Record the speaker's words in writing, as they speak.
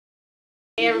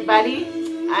Hey everybody,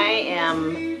 I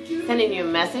am sending you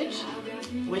a message,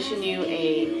 wishing you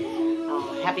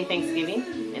a happy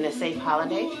Thanksgiving and a safe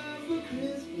holiday.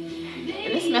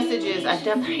 And this message is,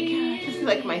 this is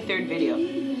like my third video.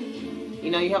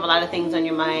 You know, you have a lot of things on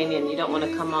your mind and you don't want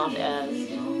to come off as,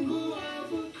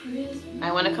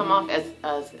 I want to come off as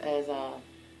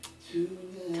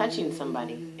touching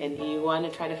somebody, and you want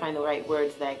to try to find the right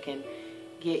words that can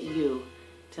get you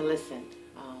to listen.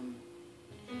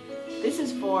 This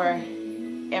is for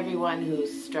everyone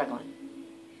who's struggling,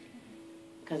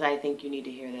 because I think you need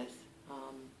to hear this.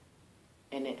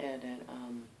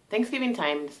 Thanksgiving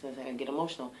time, I get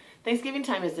emotional. Thanksgiving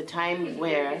time is the time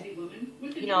where,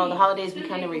 you know, the holidays, we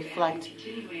kind of reflect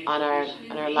on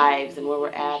our lives and where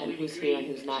we're at and who's here and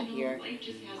who's not here.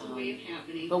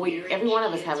 But every one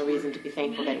of us have a reason to be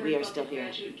thankful that we are still here,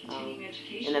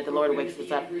 and that the Lord wakes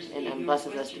us up and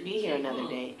blesses us to be here another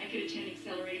day.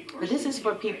 But this is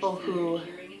for people who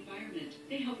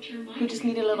just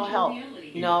need a little help.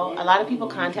 You know, a lot of people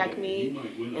contact me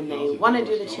and they want to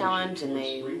do the challenge and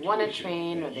they want to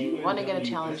train or they want to get a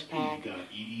challenge pack,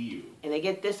 and they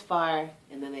get this far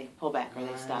and then they pull back or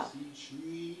they stop.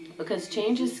 Because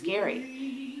change is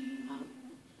scary,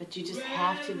 but you just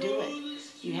have to do it.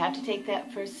 You have to take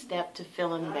that first step to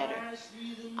feeling better.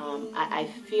 I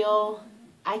feel,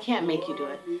 I can't make you do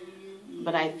it,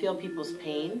 but I feel people's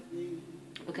pain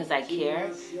because I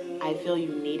care. I feel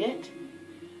you need it.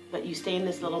 But you stay in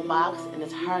this little box, and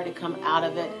it's hard to come out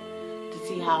of it to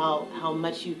see how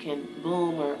much you can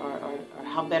bloom or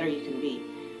how better you can be.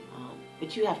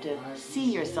 But you have to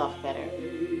see yourself better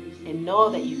and know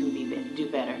that you can do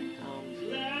better.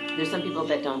 There's some people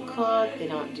that don't cook, they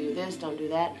don't do this, don't do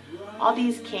that. All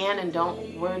these can and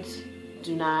don't words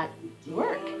do not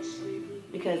work.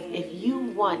 Because if you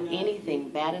want anything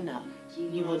bad enough,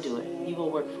 you will do it. You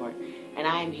will work for it. And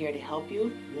I am here to help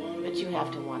you, but you have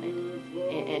to want it.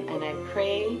 And I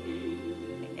pray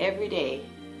every day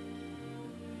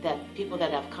that people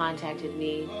that have contacted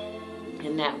me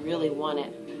and that really want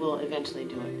it will eventually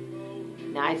do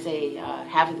it. Now I'd say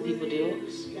half of the people do,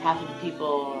 half of the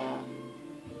people,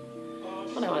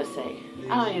 what do I want to say?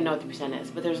 I don't even know what the percent is,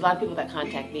 but there's a lot of people that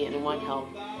contact me and want help.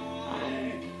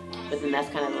 But then that's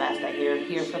kind of the last I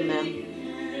hear from them.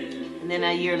 And then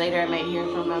a year later I might hear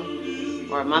from them,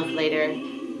 or a month later,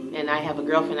 and I have a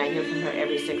girlfriend, I hear from her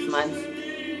every 6 months.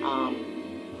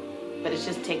 But it's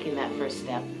just taking that first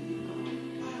step.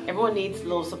 Everyone needs a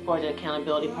little support and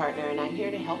accountability partner, and I'm here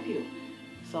to help you.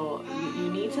 So you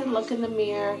need to look in the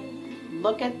mirror,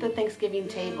 look at the Thanksgiving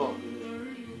table,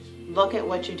 look at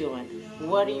what you're doing.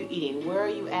 What are you eating? Where are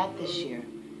you at this year?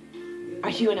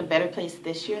 Are you in a better place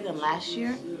this year than last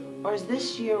year? Or is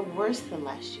this year worse than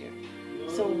last year?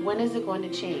 So when is it going to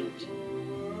change?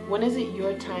 When is it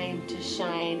your time to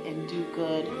shine and do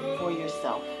good for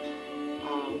yourself?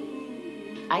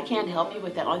 I can't help you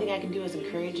with that. Only thing I can do is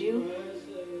encourage you.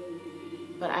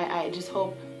 But I just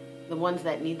hope the ones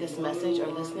that need this message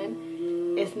are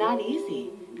listening. It's not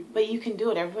easy, but you can do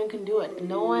it. Everyone can do it.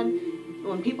 No one,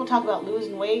 when people talk about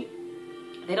losing weight,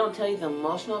 they don't tell you the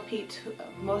emotional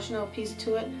piece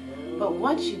to it. But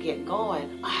once you get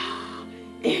going,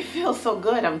 it feels so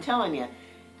good, I'm telling you.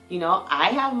 You know, I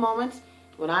have moments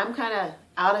when I'm kind of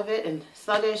out of it and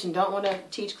sluggish and don't want to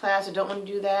teach class or don't want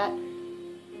to do that.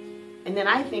 And then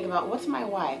I think about, what's my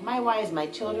why? My why is my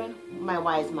children, my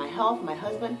why is my health, my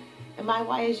husband, and my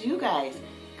why is you guys.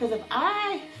 Because if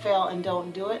I fail and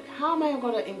don't do it, how am I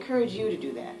going to encourage you to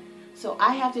do that? So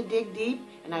I have to dig deep,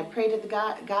 and I pray to the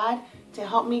God to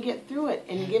help me get through it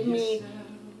and give me,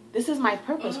 this is my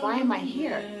purpose. Why am I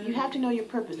here? You have to know your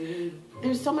purpose.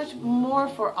 There's so much more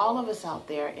for all of us out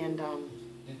there, and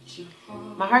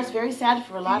my heart's very sad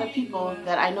for a lot of people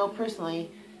that I know personally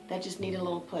that just need a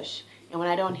little push. And when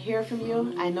I don't hear from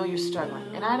you, I know you're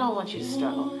struggling. And I don't want you to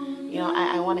struggle. You know,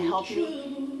 I want to help you,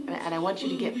 and I want you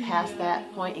to get past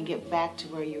that point and get back to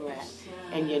where you were at.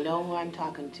 And you know who I'm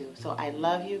talking to. So I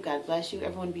love you. God bless you.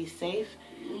 Everyone be safe.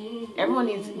 Everyone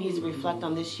needs to reflect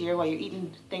on this year while you're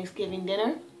eating Thanksgiving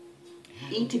dinner.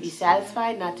 Eat to be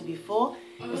satisfied, not to be full.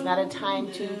 It's not a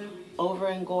time to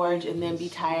over-engorge and then be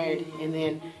tired and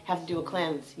then have to do a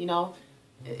cleanse. You know,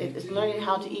 it's learning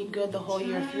how to eat good the whole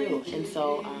year through. And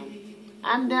so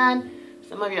I'm done.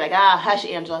 Some of you are like, hush,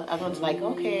 Angela. Everyone's like,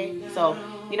 okay. So,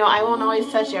 you know, I won't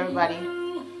always touch everybody,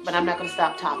 but I'm not going to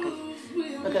stop talking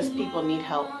because people need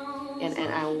help. And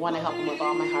I want to help them with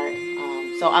all my heart.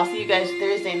 So I'll see you guys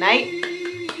Thursday night.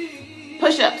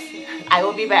 Push-ups. I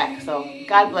will be back. So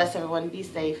God bless everyone. Be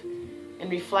safe. And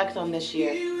reflect on this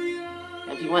year.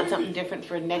 If you want something different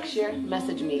for next year,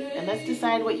 message me. And let's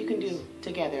decide what you can do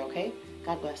together, okay?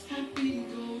 God bless.